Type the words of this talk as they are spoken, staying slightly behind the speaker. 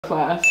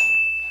Butterflies.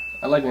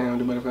 I like him with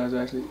the butterflies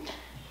actually.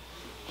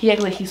 He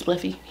act like he's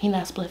spliffy. He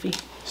not spliffy.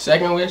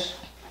 Second wish.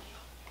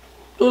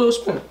 Do a little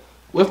spin.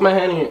 With my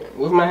hand here.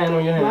 With my hand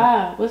on your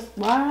hand. Why?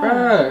 Why?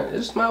 Bruh,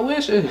 it's my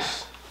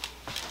wishes.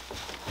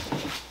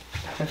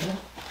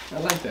 I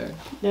like that.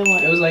 Then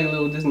what? It was like a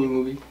little Disney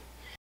movie.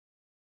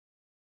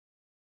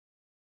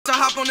 I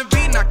hop on the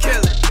beat and I kill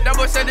it. That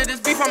boy said that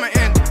this beef I'ma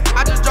end it.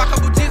 I just drop a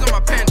couple G's on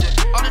my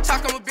pendant. All the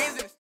talk come with beans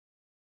in it.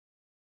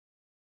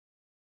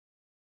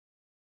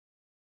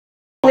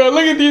 Bro,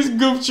 look at these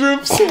goof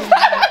troops.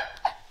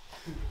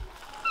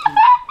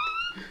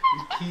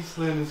 Key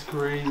slam is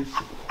crazy.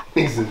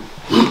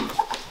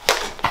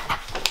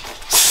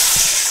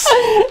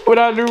 What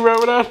I do, bro?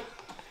 What I do,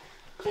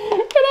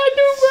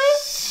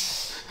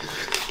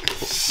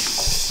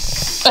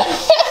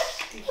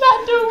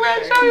 bro?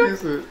 Show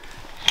you.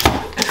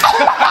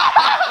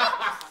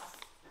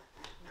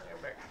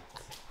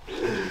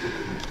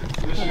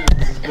 This shit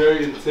is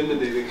very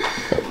intimidating.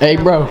 Hey,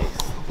 bro.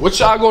 What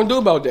y'all gonna do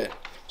about that?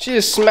 She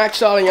just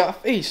smacked y'all in y'all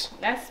face.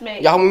 That's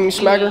smack. Y'all want me to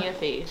smack her? In your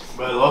face.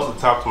 But I lost the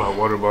top to my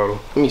water bottle.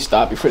 Let me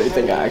stop before they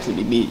think I actually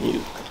be beating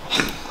you.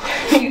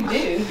 You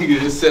do. You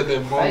just said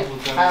that multiple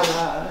times.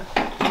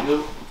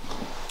 Yep.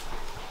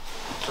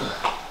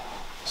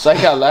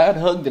 Psych out loud,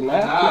 hug the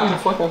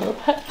knife. Fucking hug.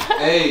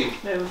 Hey.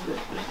 That was good.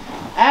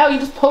 Ow, you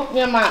just poked me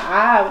in my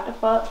eye. What the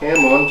fuck?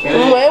 Come on,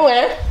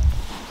 Where?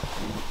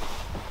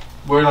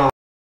 Word on.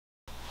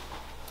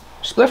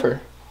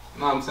 Spliffer.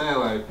 No, I'm saying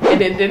like.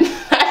 And it didn't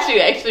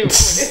actually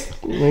recorded.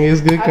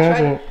 It's good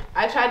content.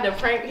 I tried to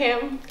prank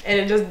him and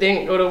it just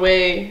didn't go the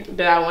way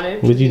that I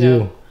wanted. What'd you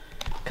do?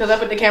 Because I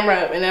put the camera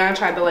up and then I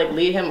tried to like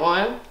lead him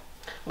on.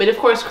 But of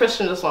course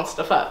Christian just wants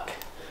to fuck.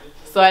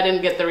 So I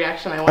didn't get the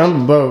reaction I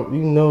wanted. Bro, you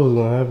know what's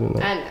gonna happen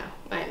though. I know.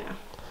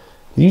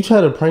 You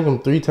try to prank him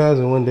 3 times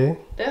in one day?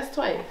 That's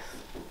twice.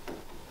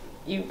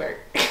 You burnt.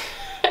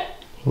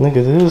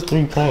 Niggas, it was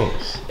 3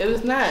 pranks. It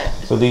was not.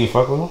 So did you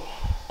fuck with him?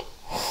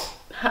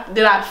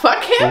 Did I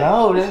fuck him?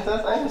 No, that's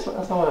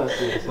not what I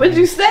said. What'd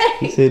you say?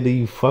 He said, do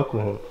you fuck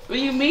with him? What do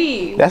you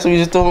mean? That's what you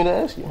just told me to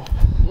ask you.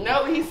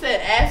 No, he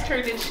said ask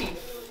her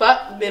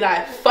did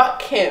I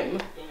fuck him?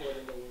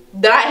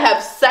 Did I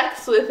have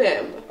sex with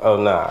him? Oh,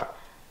 nah.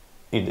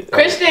 He did.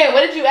 Christian,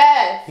 what did you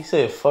ask? He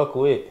said fuck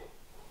with.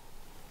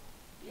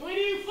 You ain't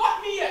even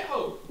fuck me yet,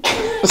 ho.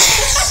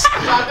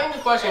 I think the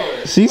question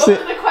was. She What said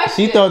was the question?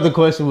 she thought the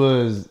question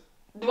was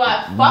Do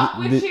I fuck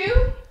with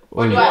you?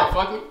 Or do You I wanna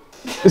fuck me?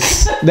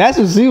 that's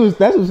what she was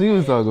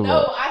talking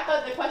No, about. I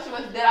thought the question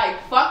was did I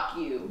fuck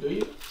you? Do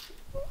you?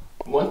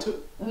 Want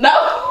to?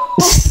 No.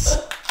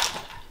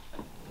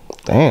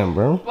 Damn,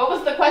 bro. What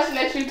was the question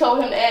that you told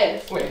him to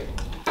ask? Wait.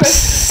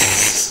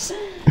 Christian,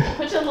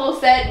 put your little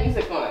sad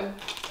music on.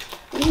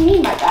 What do you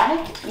mean, my guy?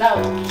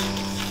 No.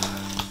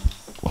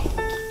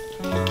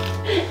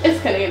 It's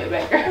gonna get in the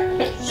background.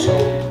 No.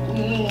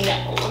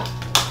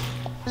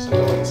 So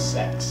no one's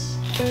sex.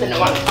 So no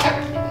one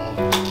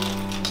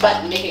everything.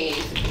 But making a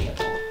music video.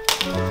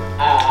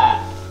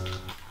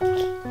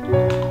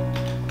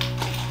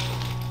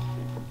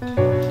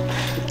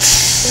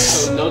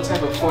 So no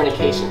type of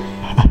fornication.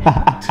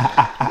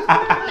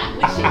 Not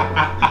wishing.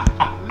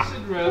 This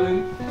shit rolling.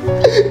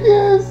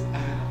 Yes.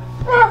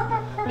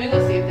 We're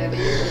gonna see if that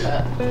video goes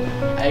up.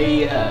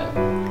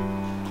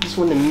 I just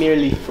want to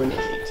merely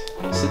fornicate.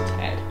 Just a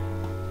tad.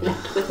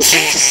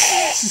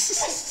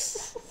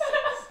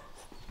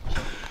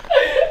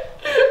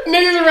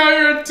 Niggas around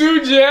here are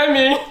too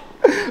jammy.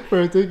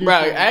 Bro,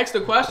 Ask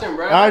the question,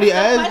 bro. I already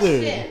asked her.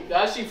 Question.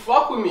 Does she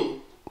fuck with me?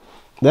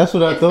 That's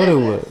what I thought it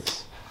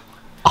business.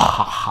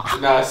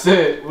 was. Nah, I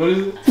said, what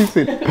is it? He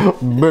said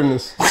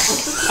business.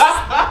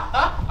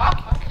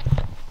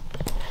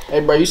 Hey,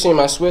 bro, you seen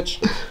my switch?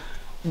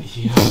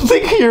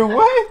 Take your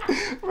what?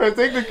 Bro,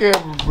 take the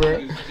camera,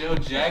 bro. Joe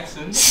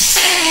Jackson.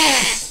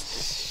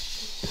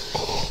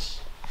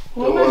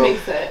 What would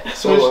make that?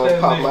 Switch that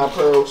Pop nigga. my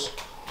pearls.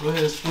 Go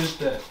ahead, switch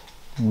that.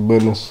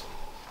 Business.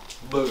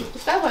 Look.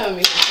 Stop playing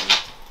with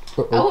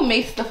me. I will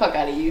mace the fuck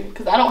out of you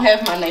because I don't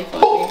have my knife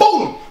on Boom, me.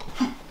 boom.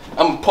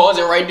 I'm gonna pause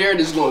it right there.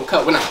 This is gonna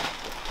cut when I.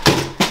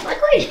 Like,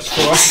 great.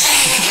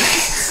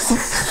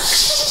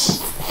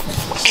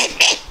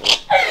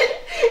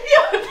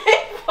 Yo, they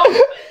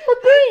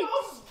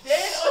both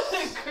dead on the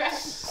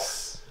ground.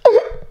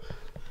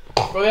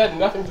 Bro, that had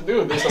nothing to do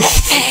with this.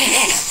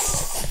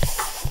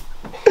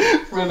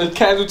 We're the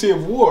casualty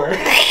of war.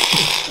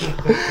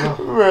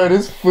 Bro,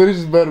 this footage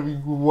is about to be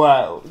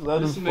wild.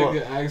 That This is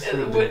nigga fuck. asked for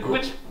the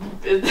Which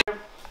is there?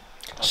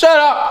 Shut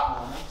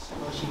up.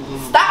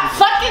 Stop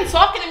fucking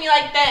talking to me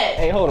like that.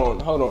 Hey, hold on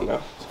now. Hold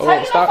Tell on,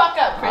 you the stop. fuck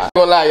up, Chris. I'm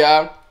gonna lie,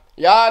 y'all.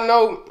 Y'all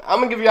know, I'm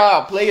gonna give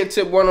y'all a player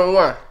tip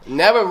 1-on-1.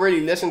 Never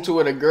really listen to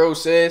what a girl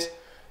says.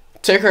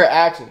 Take her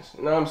actions.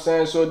 You know what I'm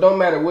saying? So it don't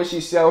matter what she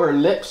say on her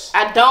lips.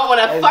 I don't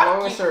want to As fuck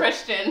long you, as her-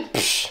 Christian.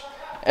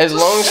 As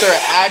long as her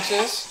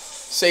actions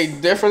say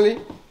differently,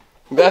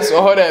 that's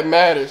all that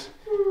matters.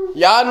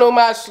 Y'all know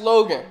my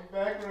slogan.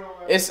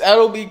 It's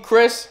LOB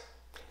Chris.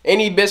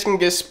 Any bitch can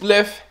get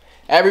spliff.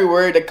 Every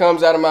word that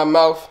comes out of my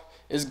mouth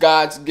is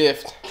God's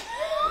gift.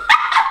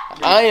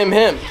 I am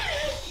him.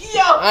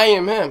 Yo. I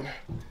am him.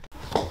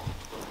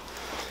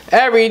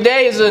 Every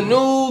day is a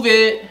new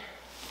vid.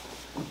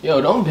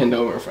 Yo, don't bend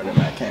over in front of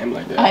my cam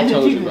like that. I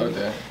told you about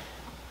that.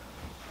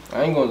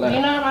 I ain't gonna lie.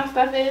 You know where my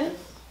stuff is?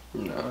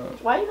 No.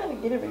 Why you gotta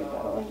get it, baby?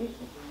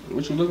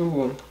 What you looking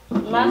for?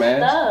 My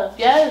stuff.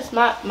 Yes,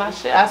 my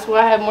shit. I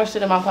swear I have more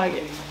shit in my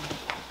pocket.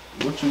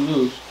 What you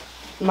lose?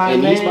 My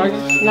in man. these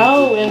pockets?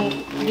 No,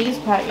 in these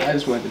pockets. I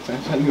just wanted to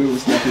touch. I knew it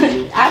was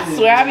nothing. I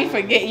swear I be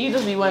forgetting. You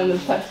just be wanting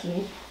to touch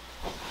me.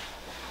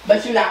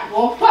 But you not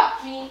gonna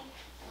fuck me.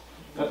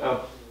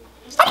 Uh-oh.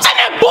 Stop saying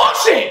that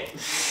bullshit!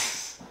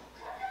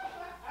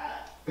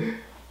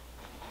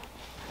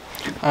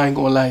 I ain't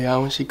gonna lie,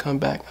 y'all. When she come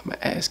back, I'ma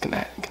ask, can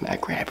I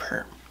grab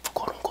her?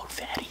 Quote unquote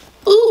fatty.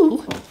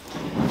 Ooh.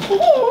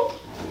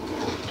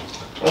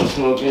 I'm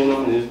smoking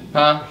on this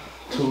Huh?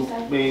 tooth,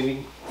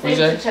 baby. Say it with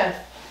your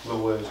chest. But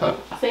what? Huh?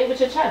 Say it with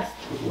your chest.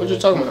 What you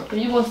talking about? If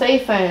you gonna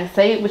say something,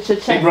 say it with your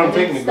chest. bro,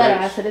 take me, Instead, I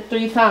Grace. said it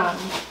 3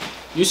 times.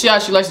 You see how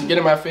she likes to get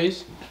in my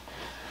face?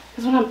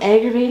 Cause when I'm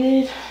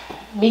aggravated,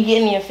 me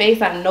getting in your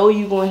face, I know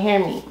you gonna hear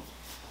me.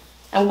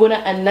 I'm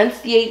gonna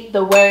enunciate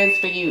the words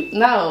for you.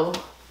 No,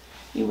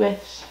 you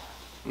wish.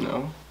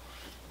 No.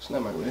 It's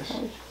not my wish.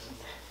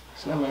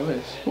 It's not my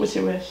wish. What's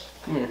your wish?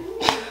 Come here.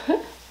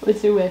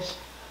 What's your wish?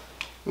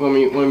 You want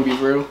me to be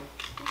real?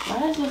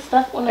 Why is this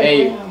stuff on the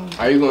Hey, ground?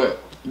 are you gonna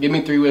give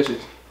me 3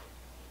 wishes?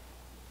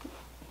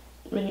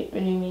 What do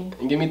you mean?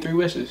 And give me 3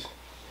 wishes.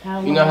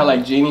 How You know how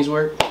like genies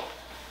work?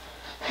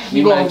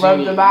 you Be gonna my rub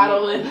genie. the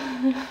bottle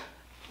and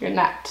you're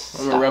not.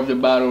 I'm gonna rub the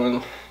bottle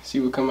and see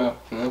what come out.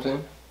 You know what I'm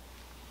saying?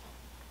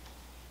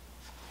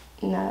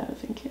 No,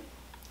 thank you.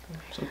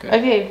 It's okay.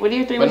 Okay, what are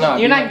your 3 But wishes? nah,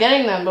 You're be not like-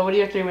 getting them, but what are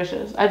your 3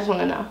 wishes? I just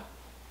want to know.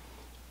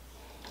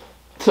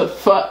 To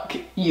fuck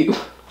you.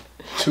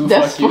 To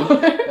That's fuck you. 4.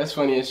 That's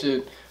funny as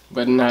shit.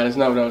 But nah, that's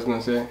not what I was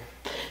gonna say.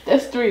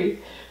 That's 3.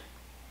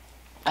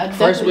 I First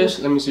definitely- wish,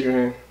 let me see your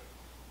hand.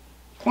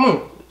 Come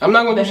on. I'm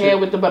not gonna The do hair shit.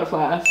 with the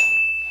butterflies.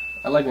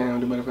 I like the hand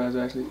with the butterflies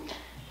actually.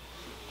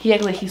 He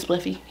act like he's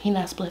spliffy. He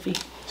not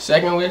spliffy.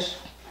 Second wish,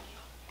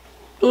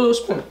 do a little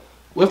spin.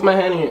 With my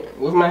hand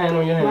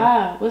on your hand.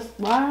 Why?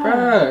 Why?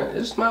 Bruh,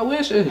 it's my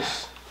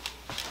wishes.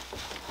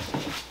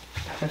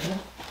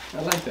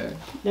 I like that.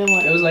 Then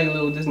what? It was like a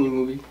little Disney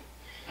movie.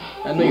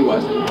 I know you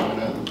watched it growing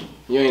up.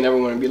 You ain't never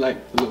want to be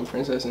like the little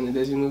princess in the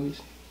Disney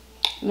movies.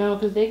 No,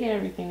 because they get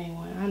everything they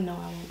want. I know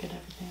I won't get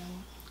everything I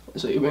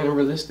want. So you're being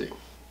realistic.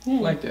 Yeah.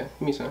 I like that.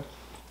 Give me some.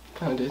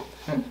 Kinda did.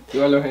 You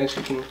got a little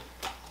handshake to me.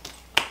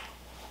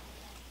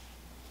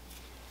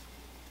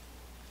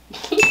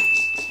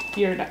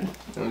 You're done.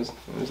 It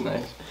was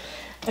nice.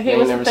 Okay, I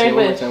what's never the say third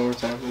one more wish? time, one more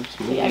time. It was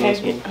smooth, Yeah, I real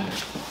gotta get.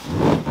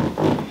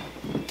 smooth.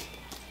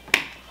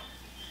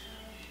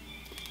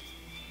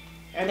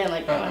 I didn't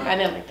like that one. I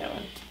didn't like that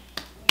one.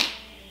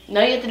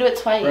 No, you have to do it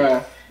twice.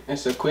 Bruh,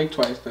 it's a quick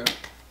twice though.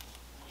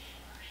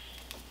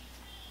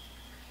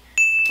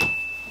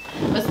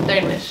 What's the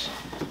third wish?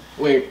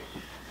 Wait.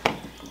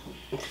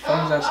 What the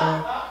fuck was I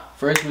saying?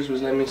 First wish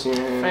was let me see your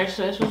hand. First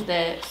wish was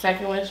that.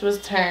 Second wish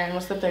was turn.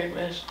 What's the third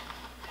wish?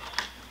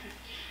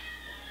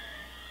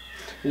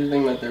 What do you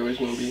think my third wish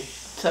gonna be?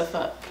 To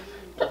fuck.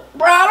 Bruh,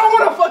 I don't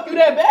wanna fuck you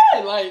that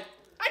bad. Like,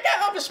 I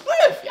got up a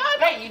spliff. Y'all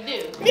know, Right, you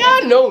do.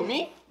 y'all know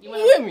me. You You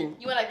want with me?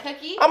 You want a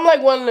cookie? I'm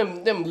like one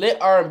of them lit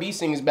R&B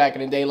singers back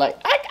in the day. Like,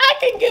 I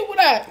can get what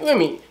I, you with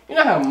me? You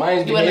know how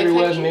mindless You want a behavior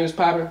was cookie? when they was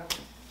popping?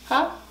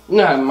 Huh? You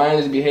know how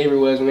mindless behavior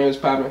was when they was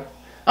popping?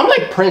 I'm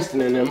like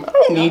Princeton in them. I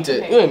don't need to,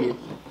 you with me?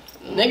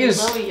 Niggas.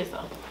 Lower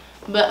yourself.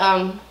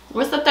 But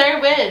what's the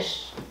third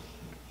wish?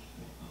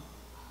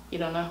 You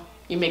don't know.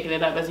 You making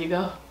it up as you go.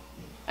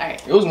 All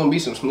right. It was gonna be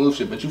some smooth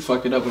shit, but you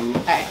fucked it up on me.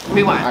 All right.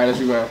 Rewind. Alright, let's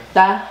rewind.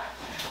 Da.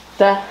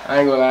 I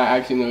ain't gonna lie, I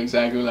actually know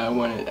exactly what I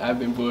wanted. I've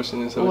been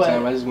bullshitting this whole What?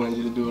 time. I just wanted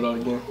you to do it all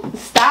again.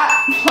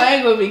 Stop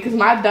playing with me, cause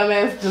my dumb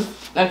ass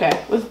just. Okay.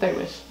 What's the third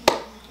wish?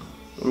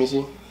 Let me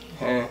see.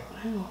 Hand.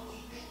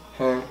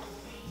 Hand.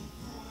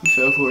 You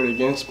fell for it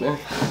again, man.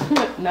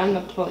 No, I'm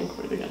not pulling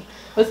for it again.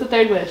 What's the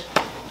third wish?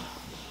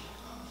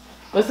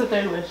 What's the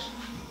third wish?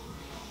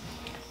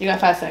 You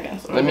got 5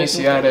 seconds. Let me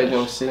see how that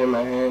don't sit in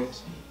my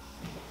hands.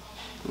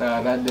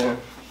 Nah, not that.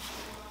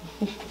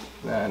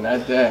 Nah,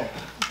 not that.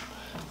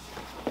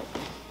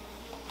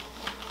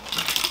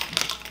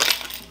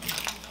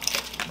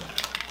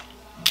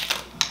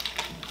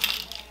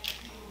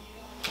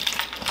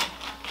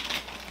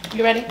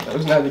 You ready?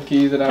 Those not the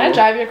keys that Can I I want.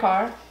 drive your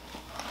car?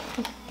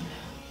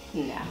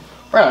 Nah.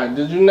 Bruh,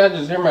 did you not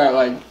just hear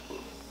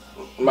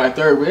my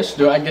third wish?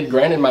 Do I get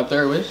granted my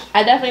third wish?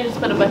 I definitely just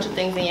put a bunch of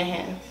things in your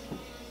hands.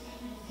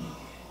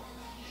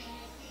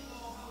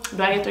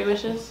 Do I get 3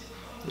 wishes?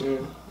 Yeah.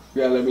 You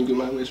gotta let me do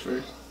my wish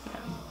first.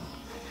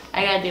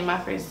 I gotta do my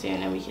first 2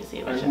 and then we can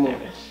see what's your Alright,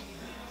 third wish.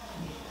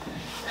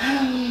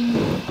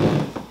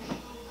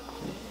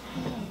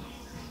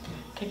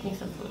 Cook me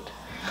some food.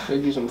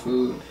 Cook you some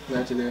food.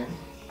 Not today.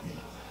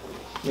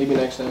 Maybe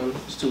next time.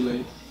 It's too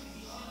late.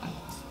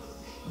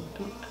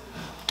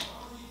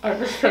 I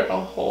just took a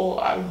whole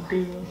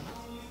idea.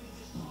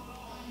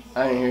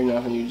 I didn't hear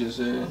nothing you just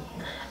said.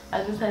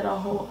 I just had a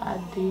whole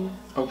idea.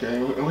 Okay,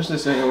 and what's the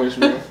second wish,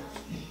 man?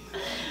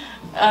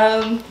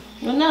 Well,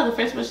 no, the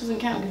first wish doesn't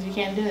count because you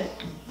can't do it.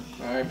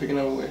 Alright, pick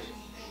another wish.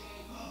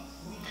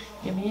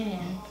 Give me a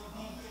hand.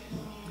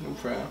 I'm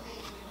proud.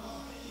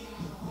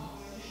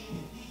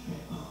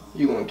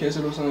 You gonna kiss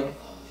it or something?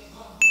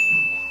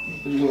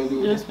 What you gonna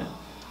do with Just it?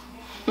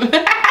 no.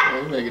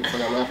 You better get the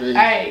fuck out of my face.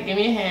 Alright, give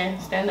me a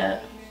hand. Stand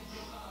up.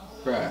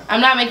 Right.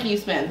 I'm not making you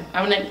spin.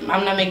 I'm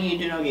not making you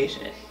do no gay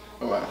shit.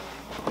 Oh, wow.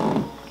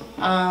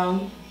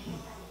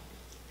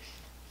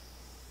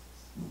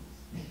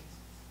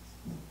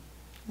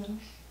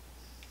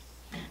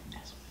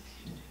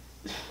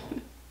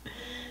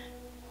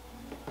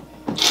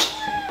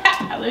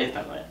 Let me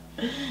stop it.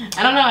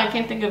 I don't know. I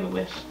can't think of a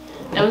wish.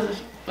 That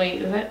was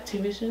wait. Is that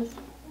 2 wishes?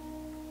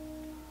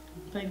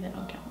 Like that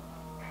don't count.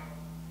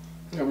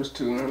 That was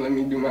 2. Now let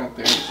me do my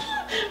third.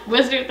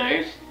 What's your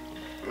third?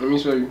 Let me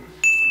show you.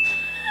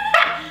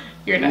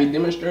 You're Let me not.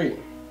 demonstrate.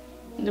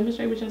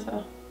 Demonstrate with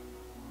yourself.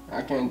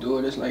 I can't do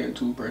it. It's like a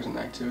 2-person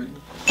activity.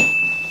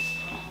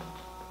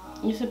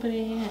 You said put it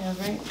in your hands,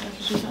 right? That's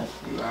what you said.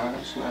 Nah,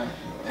 it's not.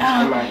 It's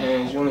in my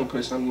hands. You only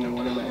put something in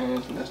one of my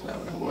hands, and that's not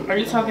what I want. Are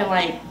you talking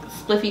like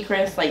Spliffy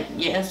Chris, like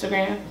your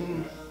Instagram?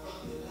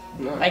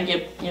 No. Like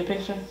your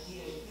picture?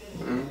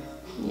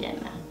 Yeah,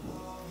 nah.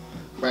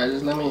 Right,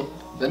 just let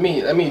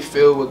me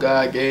feel what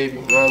God gave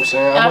you. You know what I'm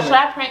saying? Should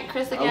I prank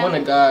Chris again? I'm one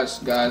of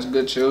God's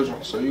good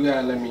children, so you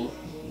gotta let me.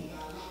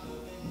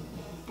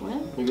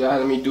 What? You gotta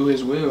let me do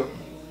His will.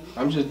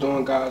 I'm just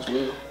doing God's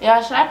will.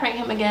 Yeah, should I prank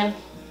him again?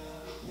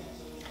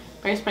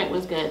 First prank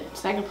was good.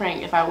 Second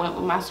prank, if I went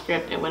with my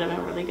script, it would have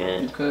been really You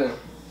good. couldn't.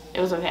 It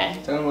was okay.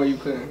 Tell him why you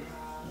couldn't.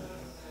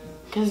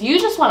 Cause you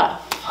just wanna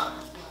fuck.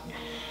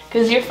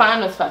 Cause you're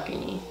fine with fucking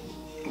me.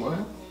 What?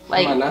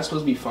 Like, Am I not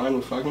supposed to be fine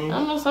with fucking I you?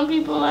 don't know, some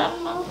people, I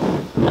don't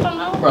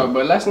know. Bro,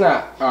 but let's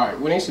not. Alright,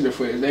 when they see the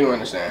footage, they don't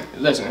understand.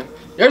 Listen,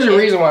 there's a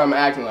reason why I'm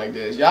acting like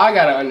this. Y'all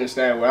gotta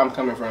understand where I'm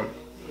coming from.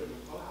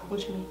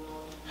 What you mean?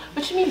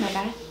 What you mean, my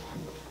guy?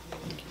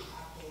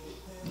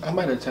 I'm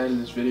about to title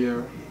this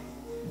video.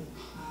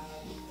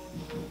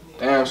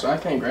 Damn, so I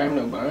can't grab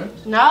no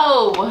buns?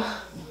 No.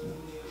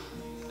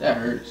 That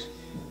hurts.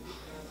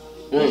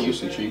 You ain't used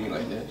to treat me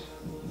like this.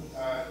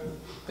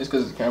 It's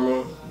cause of the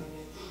camera.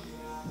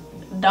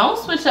 Don't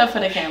switch up for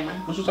the camera.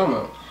 What you talking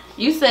about?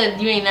 You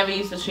said you ain't never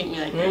used to treat me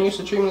like You ain't this. used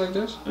to treat me like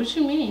this? What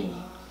you mean?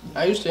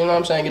 I used to, you know what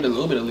I'm saying, get a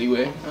little bit of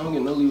leeway. I don't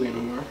get no leeway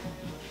anymore.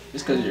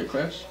 It's cause of your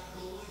crush.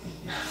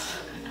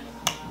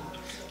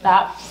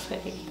 Stop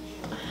saying.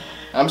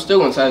 I'm still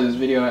gonna title this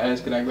video. I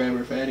asked could I grab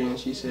her fatty and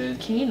she said,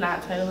 Can you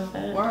not title it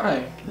that?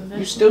 why? 'Cause You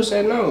that's- still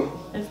said no.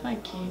 It's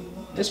not cute.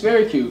 It's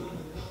very cute.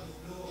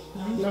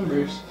 No,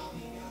 Numbers.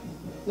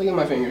 Look at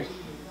my fingers.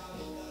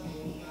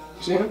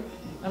 See them?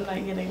 I'm not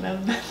getting none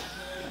of that.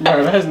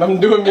 Bro, that has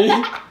nothing to do with me.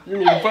 You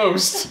need to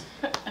post.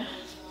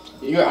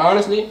 You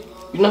honestly,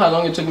 you know how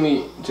long it took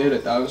me to hit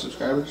 1,000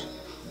 subscribers?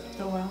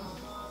 Oh wow.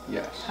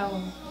 Yes. How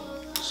long?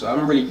 So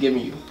I'm really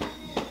giving you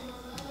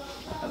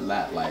a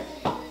lot. Like,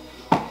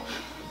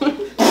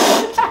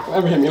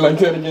 never hit me like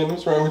that again.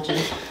 What's wrong with you?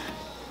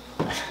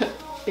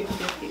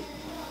 50-50.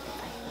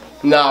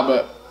 Nah,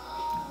 but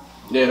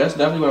yeah, that's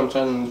definitely what I'm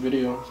trying in this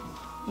video.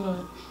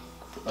 What?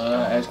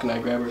 I asked, can I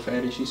grab her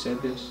fatty? She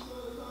said this.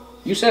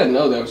 You said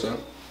no though, so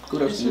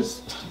kudos to you.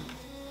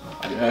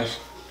 Yes.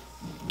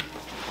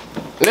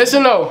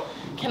 Listen though.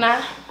 Can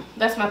I?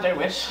 That's my third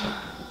wish.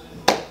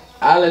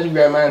 I'll let you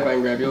grab mine if I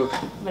can grab yours.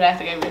 But I have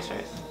to get yours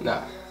first.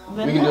 Nah.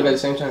 But We can do it no. at the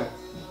same time.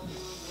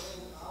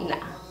 Nah,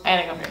 I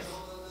gotta go first.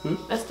 Hmm?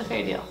 That's the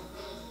fair deal.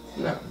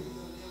 No.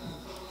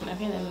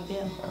 Okay, then the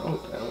deal. I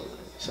don't.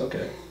 It's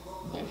okay.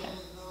 Okay.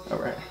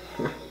 Alright.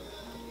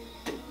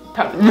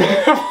 Pop-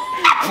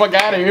 Fuck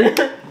out of here.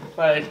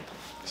 Like,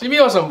 she be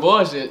on some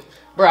bullshit.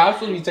 Bro, I'm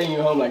supposed to be taking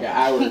you home like an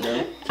hour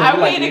ago. I'm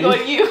waiting to go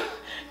with you.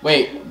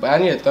 Wait, but I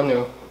need a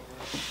thumbnail.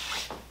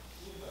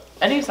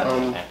 I need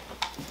something like that.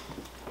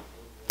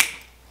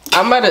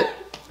 I'm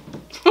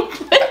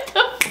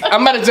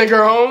about to take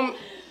her home.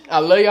 I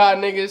love y'all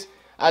niggas.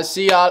 I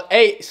see y'all.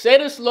 Hey, say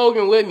the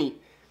slogan with me.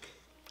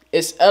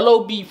 It's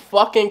LOB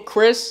fucking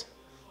Chris.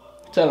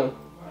 Tell him.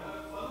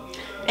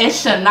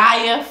 It's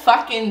Shania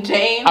fucking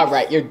James.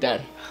 Alright, you're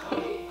done.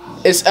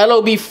 It's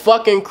LOB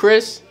fucking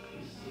Chris.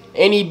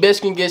 Any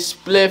bitch can get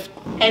spliffed.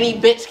 Any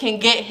bitch can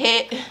get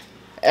hit.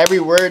 Every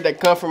word that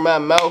come from my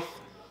mouth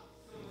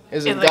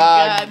is a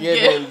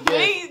God-given gift.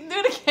 Please do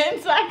it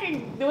again so I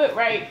can do it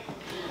right.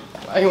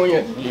 I want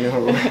you.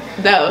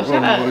 No,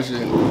 shut up. Bullshit.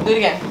 Do it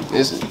again.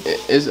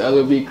 It's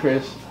LOB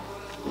Chris.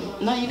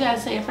 No, you gotta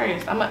say it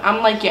first.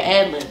 I'm like your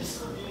ad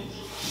libs.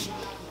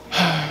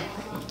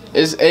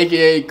 It's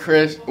AKA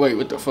Chris. Wait,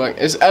 what the fuck?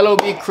 It's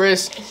LOB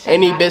Chris.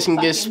 Any bitch can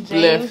get fucking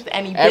spliffed. James.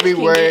 Any bitch Every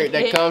can word get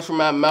that hit. comes from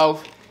my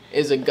mouth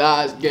is a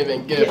God's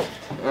given gift.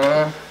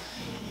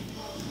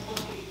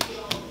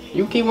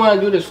 You keep wanting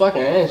to do this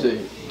fucking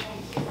handshake.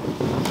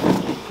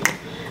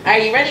 Are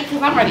you ready?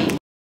 Cause I'm ready.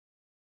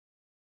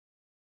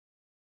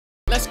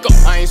 Let's go.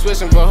 I ain't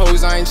switching for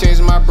hoes, I ain't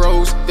changing my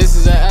bros. This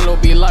is a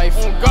LOB life.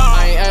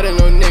 I ain't adding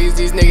no niggas,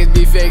 these niggas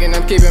be faking.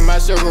 I'm keeping my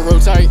circle real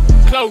tight.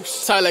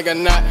 Close, tight like a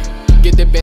knot. Get the